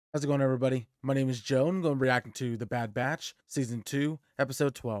How's it going, everybody? My name is Joe, and I'm going to be reacting to The Bad Batch, Season 2,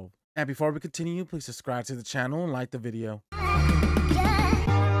 Episode 12. And before we continue, please subscribe to the channel and like the video.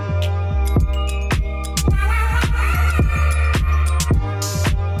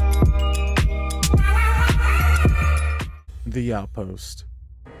 The Outpost.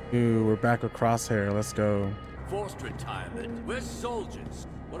 Ooh, we're back with Crosshair. Let's go. Forced retirement. We're soldiers.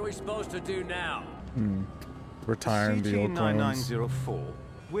 What are we supposed to do now? Retiring the old clones. 9904.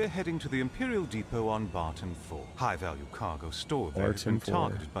 We're heading to the Imperial Depot on Barton 4. High-value cargo stored there has been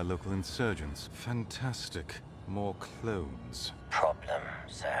targeted by local insurgents. Fantastic. More clones. Problem,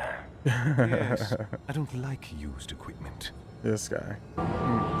 sir. Yes. I don't like used equipment. This guy.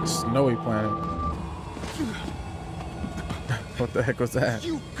 Snowy planet. What the heck was that?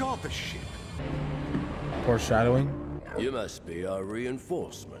 You got the ship. Foreshadowing? You must be our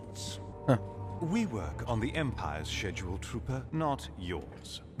reinforcements. We work on the Empire's schedule, Trooper, not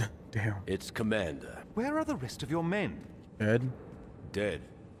yours. Damn. It's Commander. Where are the rest of your men? Dead? Dead.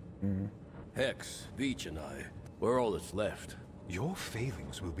 Hex, Veach, and I. We're all that's left. Your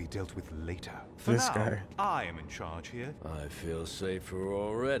failings will be dealt with later. For This now, guy. I am in charge here. I feel safer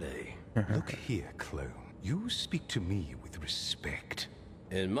already. Look here, clone. You speak to me with respect.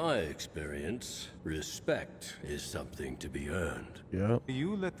 In my experience, respect is something to be earned. Yep.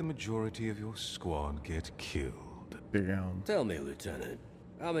 You let the majority of your squad get killed. Damn. Tell me, Lieutenant,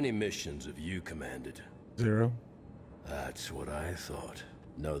 how many missions have you commanded? 0. That's what I thought.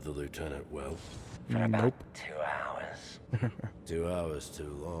 Know the Lieutenant well? Nope. 2 hours. 2 hours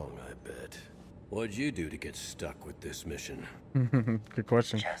too long, I bet. What'd you do to get stuck with this mission? Good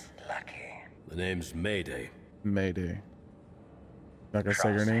question. Just lucky. The name's Mayday. Mayday. Not gonna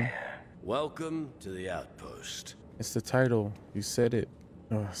say your name? Welcome to the Outpost. It's the title. You said it.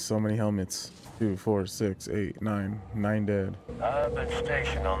 Oh, so many helmets. 2, 4, 6, 8, 9. 9 dead. I've been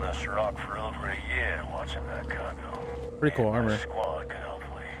stationed on this rock for over a year watching that cargo. Pretty cool armor. The squad can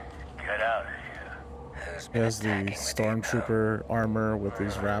hopefully get out of here. Who's He been has the attacking with stormtrooper armor with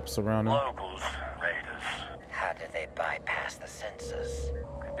these wraps around him. Locals, raiders. How did they bypass the sensors?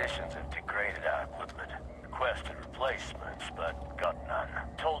 Conditions have degraded our equipment. Requested replacements, but got none.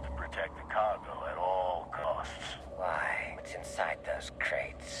 Told to protect the cargo at all costs. Why? What's inside those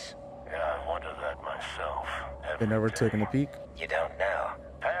crates? Yeah, I wondered that myself. They never Every taken a day. peek. You don't know.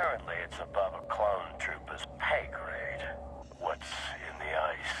 Apparently, it's above a clone trooper's pay grade. What's in the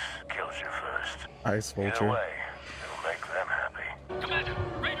ice kills you first. Ice Either vulture. way, it'll make them happy. Commander,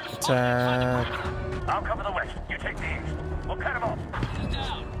 Raiders Attack. I'll cover the west. You take the east. We'll cut them off. is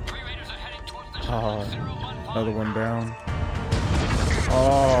down. 3 Raiders are heading towards the Oh, 015. another one down.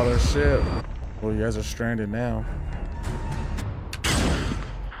 Oh, their ship. Well, you guys are stranded now.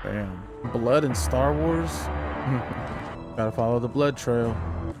 Damn. Blood in Star Wars? Gotta follow the blood trail.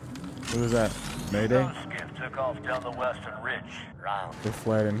 Who is that? Mayday? Those skiff took off down the western ridge. Wrong. They're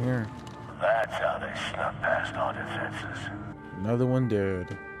flat in here. That's how they snuck past our defenses. Another one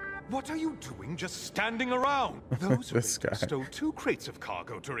dead. What are you doing just standing around? Those This guy. raiders stole 2 crates of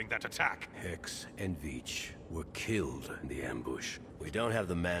cargo during that attack. Hex and Veach were killed in the ambush. We don't have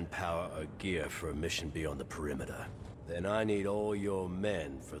the manpower or gear for a mission beyond the perimeter. Then I need all your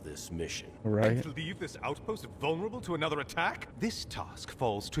men for this mission. Right? And leave this outpost vulnerable to another attack? This task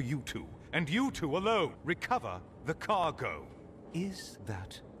falls to you two, and you two alone. Recover the cargo. Is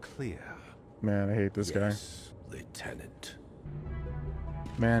that clear? Man, I hate this guy. Yes, Lieutenant.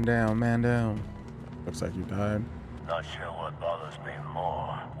 Man down, man down. Looks like you died. Not sure what bothers me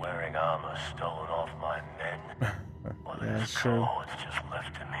more, wearing armor stolen off my men, or Yeah, this sure. cohort's just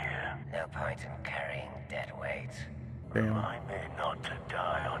left him here. No point in carrying dead weight. Damn. Remind me not to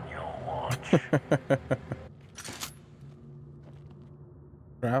die on your watch.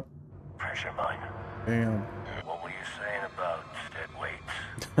 Crap. Pressure mine. Damn. What were you saying about dead weight?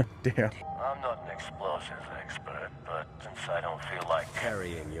 Damn. I'm not an explosives expert, but since I don't feel like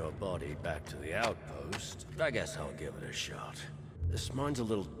Carrying your body back to the outpost, I guess I'll give it a shot. This mine's a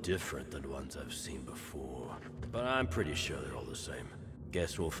little different than ones I've seen before, but I'm pretty sure they're all the same.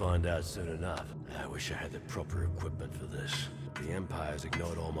 Guess we'll find out soon enough. I wish I had the proper equipment for this. The Empire's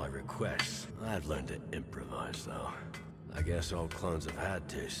ignored all my requests. I've learned to improvise, though. I guess all clones have had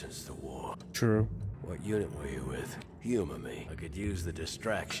to since the war. True. What unit were you with? Humor me. I could use the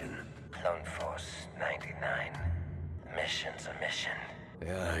distraction. Clone Force 99. Mission's a mission.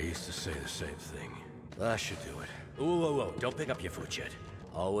 Yeah, I used to say the same thing. That should do it. Whoa, whoa, whoa, don't pick up your foot yet.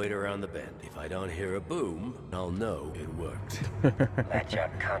 I'll wait around the bend. If I don't hear a boom, I'll know it worked. That you're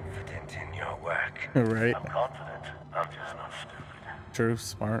confident in your work. Right? I'm confident. I'm just not stupid. True,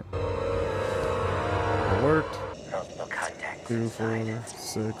 smart. It worked. Multiple contacts. 2, 4,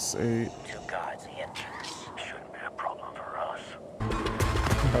 6, 8. To guard the entrance. Shouldn't be a problem for us.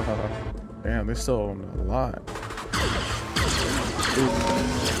 Damn, they still own a lot.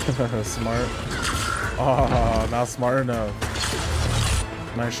 Smart. Oh, not smart enough.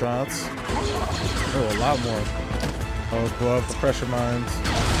 Nice shots. Oh, a lot more. Oh, blow up the pressure mines.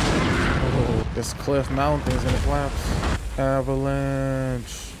 Oh, this cliff mountain thing's gonna collapse.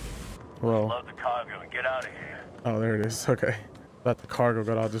 Avalanche. Well. Load the cargo and get out of here. Oh, there it is. Okay. Thought the cargo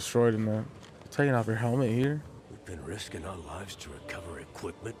got all destroyed in that. Taking off your helmet here. We've been risking our lives to recover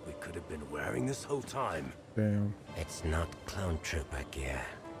equipment we could have been wearing this whole time. Damn. It's not clone trooper gear.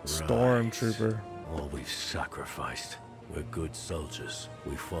 Stormtrooper. All we've sacrificed. We're good soldiers.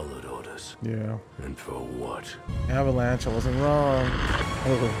 We followed orders. Yeah. And for what? Avalanche, I wasn't wrong.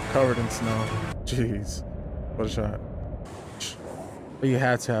 Oh, covered in snow. Jeez. What a shot. But you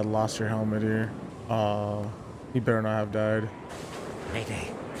had to have lost your helmet here. You better not have died.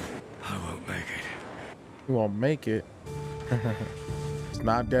 Mayday. I won't make it. You won't make it. It's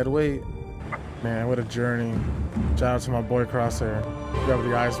not dead weight. Man, what a journey. Shout out to my boy Crosshair. We got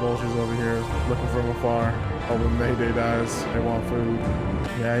the ice vultures over here looking from afar. Oh, when Mayday dies, they want food.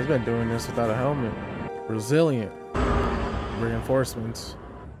 Yeah, he's been doing this without a helmet. Resilient. Reinforcements.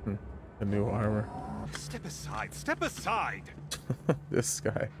 The new armor. Step aside, step aside! This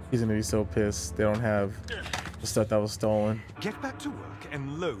guy. He's gonna be so pissed they don't have the stuff that was stolen. Get back to work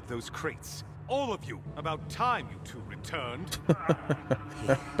and load those crates. All of you. About time you two returned.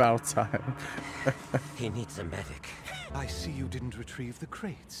 About time. He needs a medic. I see you didn't retrieve the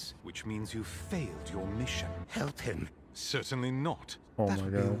crates, which means you failed your mission. Help him. Certainly not. Oh That my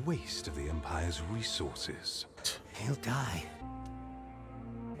would be a God. waste of the Empire's resources. He'll die.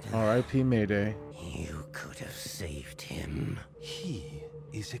 R.I.P. Mayday. You could have saved him. He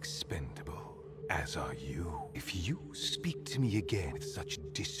is expendable, as are you. If you speak to me again with such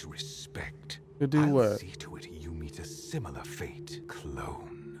disrespect, To do I'll what? see to it you meet a similar fate,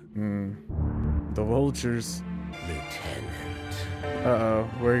 clone. The vultures. Lieutenant. Uh-oh.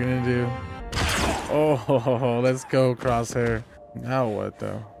 What are you gonna do? Oh, let's go, Crosshair. Now what,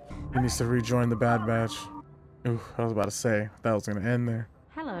 though? He needs to rejoin the Bad Batch. Ooh, I was about to say. That was gonna end there.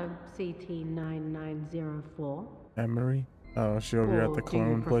 Hello, CT-9904. Emery? Oh, she over here at Or the do you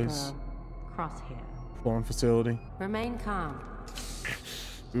clone place. prefer Crosshair. Clone facility. Remain calm.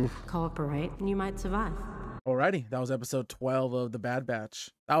 Oof. Cooperate, and you might survive. Alrighty, that was episode 12 of The Bad Batch.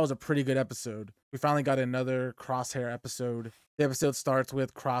 That was a pretty good episode. We finally got another Crosshair episode. The episode starts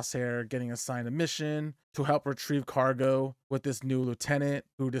with Crosshair getting assigned a mission to help retrieve cargo with this new lieutenant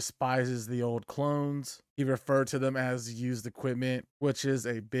who despises the old clones. He referred to them as used equipment, which is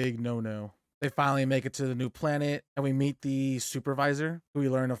a big no-no. They finally make it to the new planet, and we meet the supervisor, who we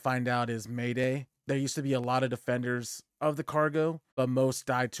learn to find out is Mayday. There used to be a lot of defenders of the cargo, but most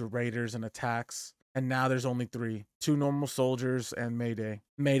died to raiders and attacks. And now there's only 3, 2 normal soldiers and Mayday.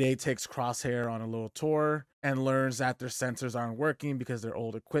 Mayday takes Crosshair on a little tour and learns that their sensors aren't working because they're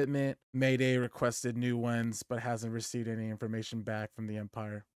old equipment. Mayday requested new ones, but hasn't received any information back from the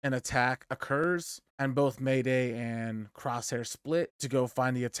Empire. An attack occurs, and both Mayday and Crosshair split to go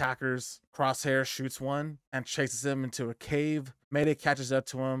find the attackers. Crosshair shoots one and chases him into a cave. Mayday catches up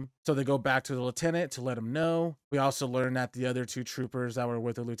to him, so they go back to the lieutenant to let him know. We also learn that the other 2 troopers that were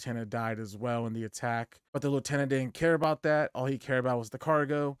with the lieutenant died as well in the attack, but the lieutenant didn't care about that. All he cared about was the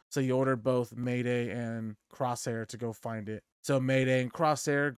cargo, so he ordered both Mayday and Crosshair to go find it. So Mayday and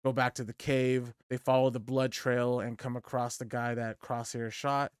Crosshair go back to the cave. They follow the blood trail and come across the guy that Crosshair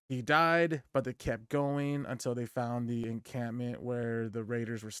shot. He died, but they kept going until they found the encampment where the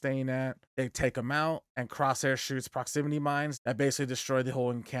raiders were staying at. They take him out, and Crosshair shoots proximity mines that basically destroy the whole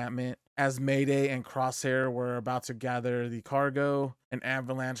encampment. As Mayday and Crosshair were about to gather the cargo, an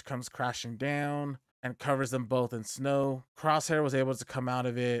avalanche comes crashing down and covers them both in snow. Crosshair was able to come out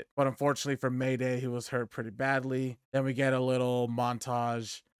of it, but unfortunately for Mayday, he was hurt pretty badly. Then we get a little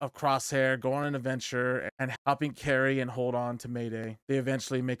montage of Crosshair going on an adventure and helping carry and hold on to Mayday. They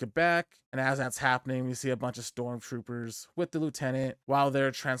eventually make it back, and as that's happening, we see a bunch of stormtroopers with the lieutenant while they're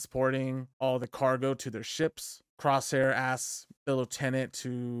transporting all the cargo to their ships. Crosshair asks the lieutenant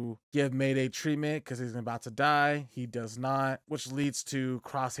to give Mayday treatment because he's about to die. He does not, which leads to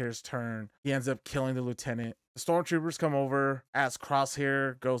Crosshair's turn. He ends up killing the lieutenant. The stormtroopers come over as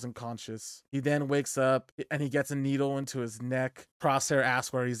Crosshair goes unconscious. He then wakes up and he gets a needle into his neck. Crosshair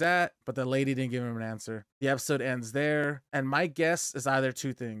asks where he's at, but the lady didn't give him an answer. The episode ends there, and my guess is either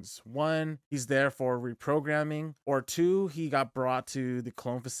 2 things. 1, he's there for reprogramming, or 2, he got brought to the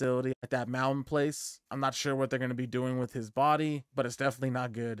clone facility at that mountain place. I'm not sure what they're going to be doing with his body. funny, but it's definitely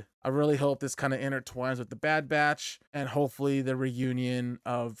not good. I really hope this kind of intertwines with the Bad Batch and hopefully the reunion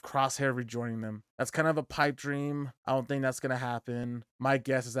of Crosshair rejoining them. That's kind of a pipe dream. I don't think that's going to happen. My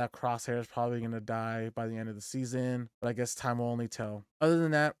guess is that Crosshair is probably going to die by the end of the season, but I guess time will only tell. Other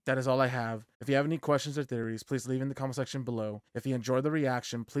than that, that is all I have. If you have any questions or theories, please leave in the comment section below. If you enjoyed the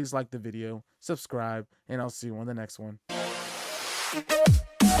reaction, please like the video, subscribe, and I'll see you on the next one.